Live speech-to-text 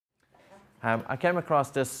I came across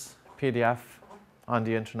this PDF on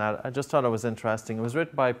the internet. I just thought it was interesting. It was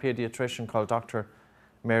written by a pediatrician called Dr.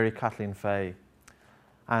 Mary Kathleen Fay.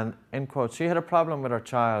 And in quotes, she had a problem with her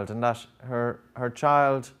child, and that her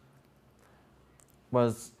child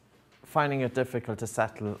was finding it difficult to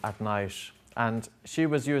settle at night. And she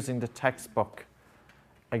was using the textbook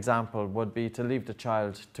example would be to leave the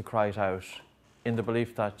child to cry it out, in the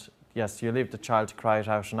belief that, yes, you leave the child to cry it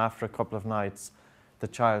out, and after a couple of nights, the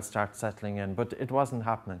child starts settling in. But it wasn't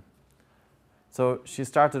happening. So she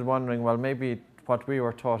started wondering, well, maybe what we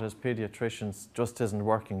were taught as pediatricians just isn't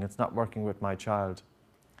working. It's not working with my child.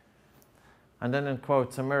 And then in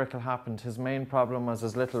quotes, a miracle happened. His main problem was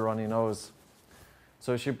his little runny nose.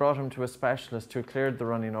 So she brought him to a specialist who cleared the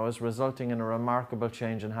runny nose, resulting in a remarkable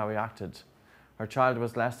change in how he acted. Her child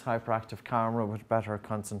was less hyperactive, calmer, with better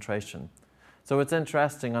concentration. So it's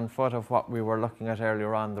interesting on foot of what we were looking at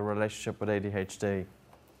earlier on, the relationship with ADHD.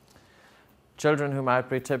 Children who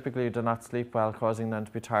malbreathe typically do not sleep well, causing them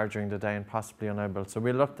to be tired during the day and possibly unable. So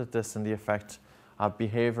we looked at this in the effect of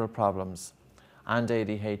behavioural problems and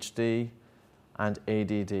ADHD and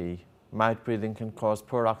ADD. Mouth breathing can cause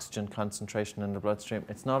poor oxygen concentration in the bloodstream.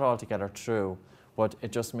 It's not altogether true, but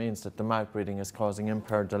it just means that the mouth breathing is causing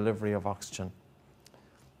impaired delivery of oxygen.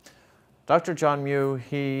 Dr. John Mew,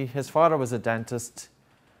 his father was a dentist.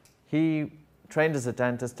 He trained as a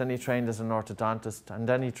dentist, then he trained as an orthodontist, and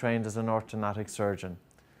then he trained as an orthodontic surgeon.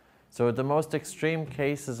 So the most extreme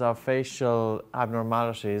cases of facial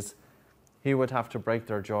abnormalities, he would have to break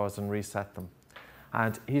their jaws and reset them.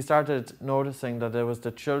 And he started noticing that it was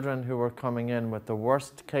the children who were coming in with the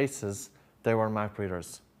worst cases, they were mouth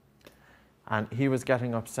breathers. And he was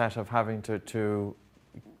getting upset of having to do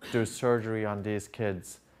surgery on these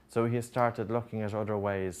kids. So he started looking at other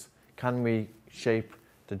ways. Can we shape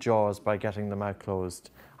the jaws by getting them out closed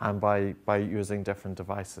and by using different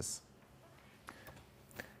devices?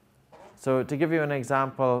 So to give you an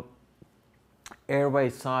example, airway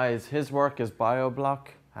size, his work is BioBlock.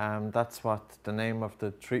 That's what the name of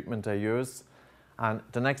the treatment I use. And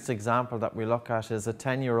the next example that we look at is a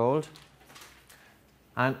 10-year-old.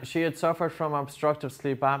 And she had suffered from obstructive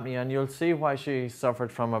sleep apnea, and you'll see why she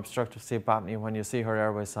suffered from obstructive sleep apnea when you see her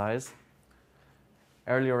airway size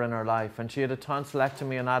earlier in her life. And she had a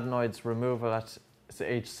tonsillectomy and adenoids removal at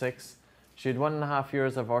age 6. She had 1.5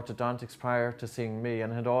 years of orthodontics prior to seeing me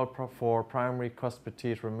and had all 4 primary cuspid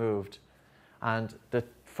teeth removed. And the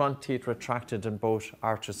front teeth retracted in both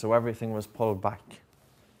arches, so everything was pulled back.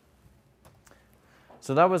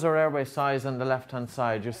 So that was her airway size on the left-hand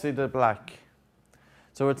side. You see the black.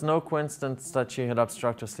 So it's no coincidence that she had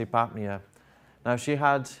obstructive sleep apnea. Now she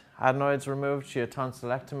had adenoids removed, she had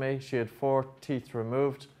tonsillectomy, she had 4 teeth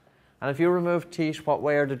removed. And if you remove teeth, what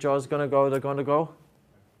way are the jaws going to go? They're going to go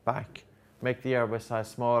back, make the airway size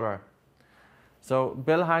smaller. So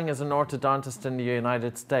Bill Hang is an orthodontist in the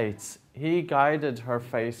United States. He guided her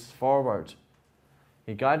face forward.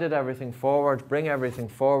 He guided everything forward, bring everything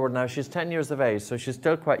forward. Now she's 10 years of age, so she's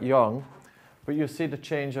still quite young, but you see the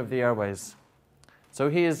change of the airways. So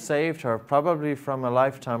he has saved her probably from a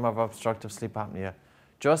lifetime of obstructive sleep apnea,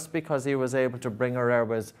 just because he was able to bring her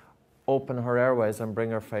airways, open her airways and bring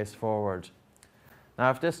her face forward. Now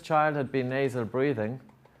if this child had been nasal breathing,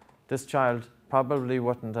 this child probably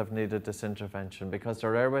wouldn't have needed this intervention because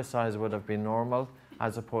their airway size would have been normal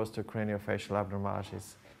as opposed to craniofacial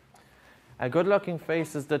abnormalities. A good-looking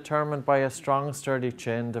face is determined by a strong, sturdy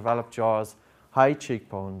chin, developed jaws, high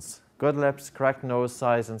cheekbones, good lips, correct nose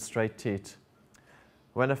size and straight teeth.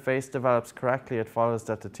 When a face develops correctly, it follows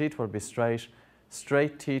that the teeth will be straight.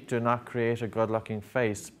 Straight teeth do not create a good-looking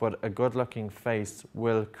face, but a good-looking face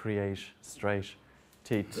will create straight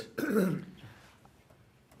teeth.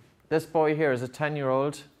 This boy here is a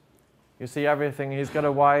 10-year-old. You see everything. He's got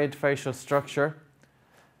a wide facial structure.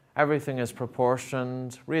 Everything is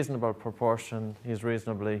proportioned, reasonable proportion. He's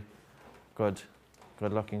reasonably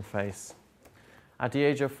good-looking face. At the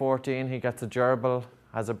age of 14, he gets a gerbil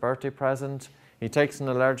as a birthday present. He takes an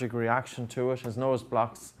allergic reaction to it, his nose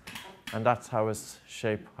blocks, and that's how his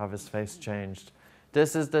shape of his face changed.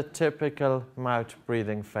 This is the typical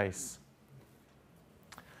mouth-breathing face.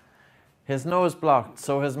 His nose blocked,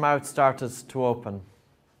 so his mouth started to open.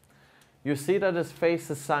 You see that his face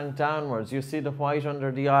is sank downwards. You see the white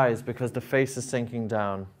under the eyes because the face is sinking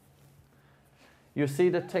down. You see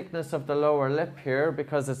the thickness of the lower lip here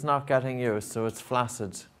because it's not getting used, so it's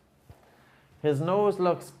flaccid. His nose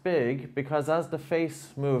looks big because as the face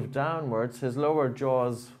moved downwards, his lower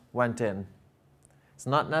jaws went in. It's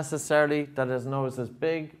not necessarily that his nose is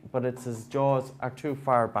big, but it's his jaws are too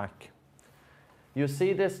far back. You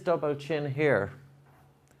see this double chin here.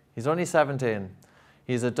 He's only 17.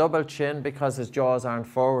 He's a double chin because his jaws aren't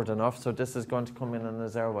forward enough, so this is going to come in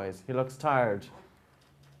his airways. He looks tired.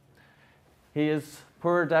 He is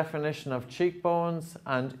poor definition of cheekbones,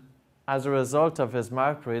 and as a result of his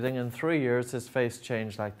mouth breathing, in 3 years his face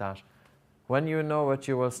changed like that. When you know it,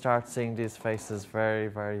 you will start seeing these faces very,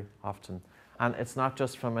 very often. And it's not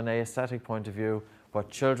just from an aesthetic point of view, but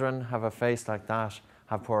children have a face like that,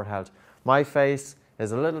 have poor health. My face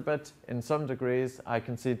is a little bit, in some degrees, I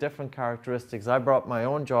can see different characteristics. I brought my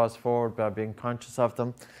own jaws forward by being conscious of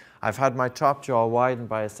them. I've had my top jaw widened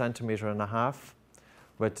by 1.5 centimeters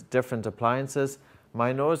with different appliances.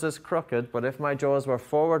 My nose is crooked, but if my jaws were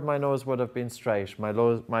forward, my nose would have been straight.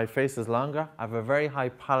 My face is longer. I have a very high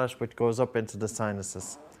palate which goes up into the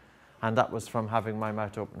sinuses. And that was from having my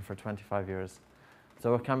mouth open for 25 years.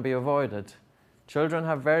 So it can be avoided. Children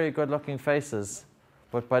have very good looking faces,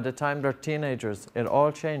 but by the time they're teenagers, it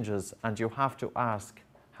all changes, and you have to ask,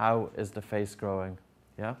 how is the face growing?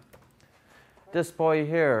 Yeah? This boy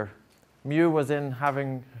here, Mew was in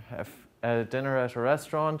having a dinner at a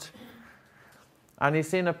restaurant, and he's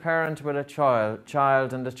seen a parent with a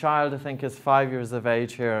child, and the child, I think, is 5 years of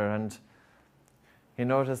age here, and he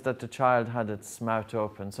noticed that the child had its mouth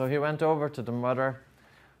open. So he went over to the mother,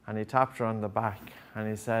 and he tapped her on the back, and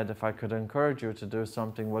he said, if I could encourage you to do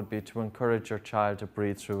something, would be to encourage your child to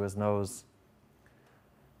breathe through his nose.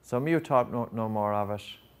 So Mew thought no more of it.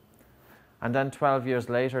 And then 12 years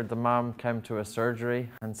later, the mom came to a surgery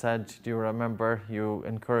and said, do you remember you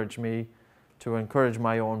encouraged me to encourage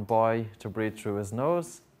my own boy to breathe through his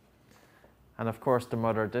nose? And of course, the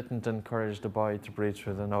mother didn't encourage the boy to breathe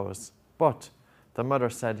through the nose. But the mother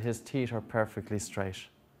said his teeth are perfectly straight.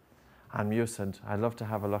 And Mew said, I'd love to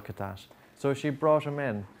have a look at that. So she brought him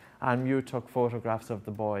in, and Mew took photographs of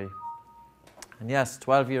the boy. And yes,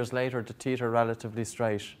 12 years later, the teeth are relatively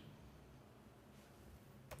straight.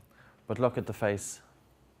 But look at the face.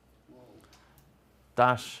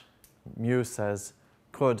 That, Mew says,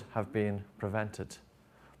 could have been prevented.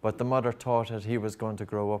 But the mother thought that he was going to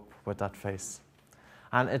grow up with that face.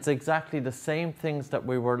 And it's exactly the same things that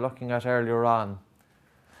we were looking at earlier on.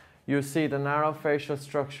 You see the narrow facial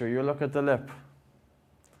structure. You look at the lip,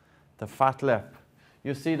 the fat lip.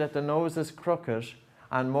 You see that the nose is crooked,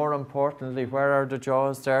 and more importantly, where are the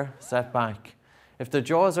jaws there? Set back. If the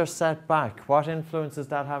jaws are set back, what influence is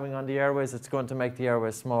that having on the airways? It's going to make the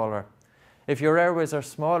airways smaller. If your airways are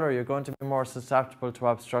smaller, you're going to be more susceptible to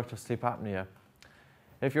obstructive sleep apnea.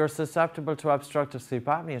 If you're susceptible to obstructive sleep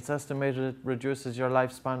apnea, it's estimated it reduces your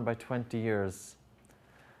lifespan by 20 years.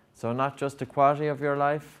 So not just the quality of your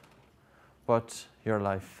life, but your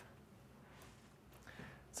life.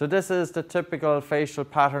 So this is the typical facial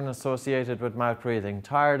pattern associated with mouth breathing.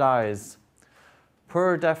 Tired eyes,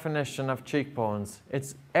 poor definition of cheekbones.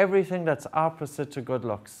 It's everything that's opposite to good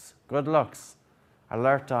looks. Good looks,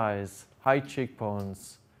 alert eyes, high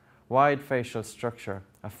cheekbones, wide facial structure,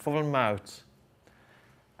 a full mouth.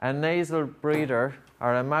 A nasal breather,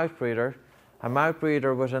 or a mouth breather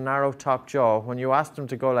with a narrow top jaw, when you ask them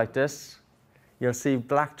to go like this, you'll see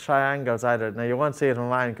black triangles either. Now you won't see it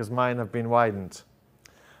online because mine have been widened.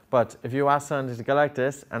 But if you ask somebody to go like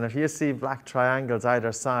this, and if you see black triangles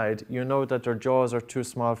either side, you know that their jaws are too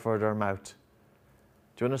small for their mouth.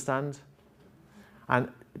 Do you understand?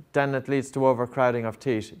 And then it leads to overcrowding of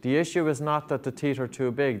teeth. The issue is not that the teeth are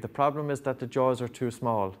too big. The problem is that the jaws are too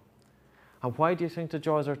small. And why do you think the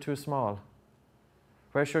jaws are too small?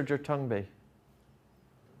 Where should your tongue be?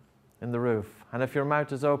 In the roof. And if your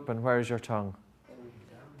mouth is open, where is your tongue?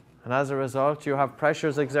 And as a result, you have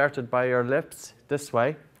pressures exerted by your lips this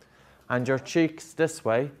way and your cheeks this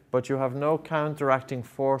way, but you have no counteracting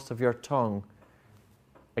force of your tongue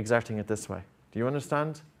exerting it this way. Do you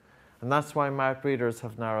understand? And that's why mouth breathers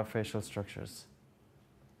have narrow facial structures.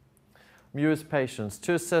 Mew's patients,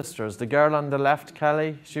 2 sisters. The girl on the left,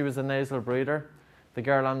 Kelly, she was a nasal breather. The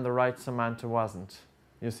girl on the right, Samantha, wasn't.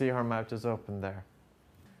 You see her mouth is open there.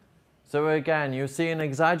 So again, you see an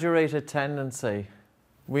exaggerated tendency.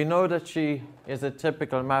 We know that she is a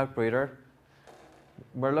typical mouth breather.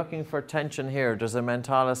 We're looking for tension here. There's a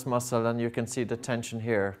mentalis muscle, and you can see the tension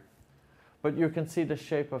here. But you can see the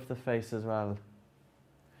shape of the face as well.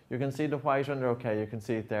 You can see the white under, okay, you can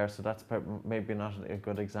see it there, so that's maybe not a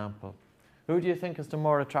good example. Who do you think is the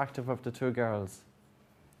more attractive of the 2 girls?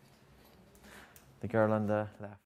 The girl on the left.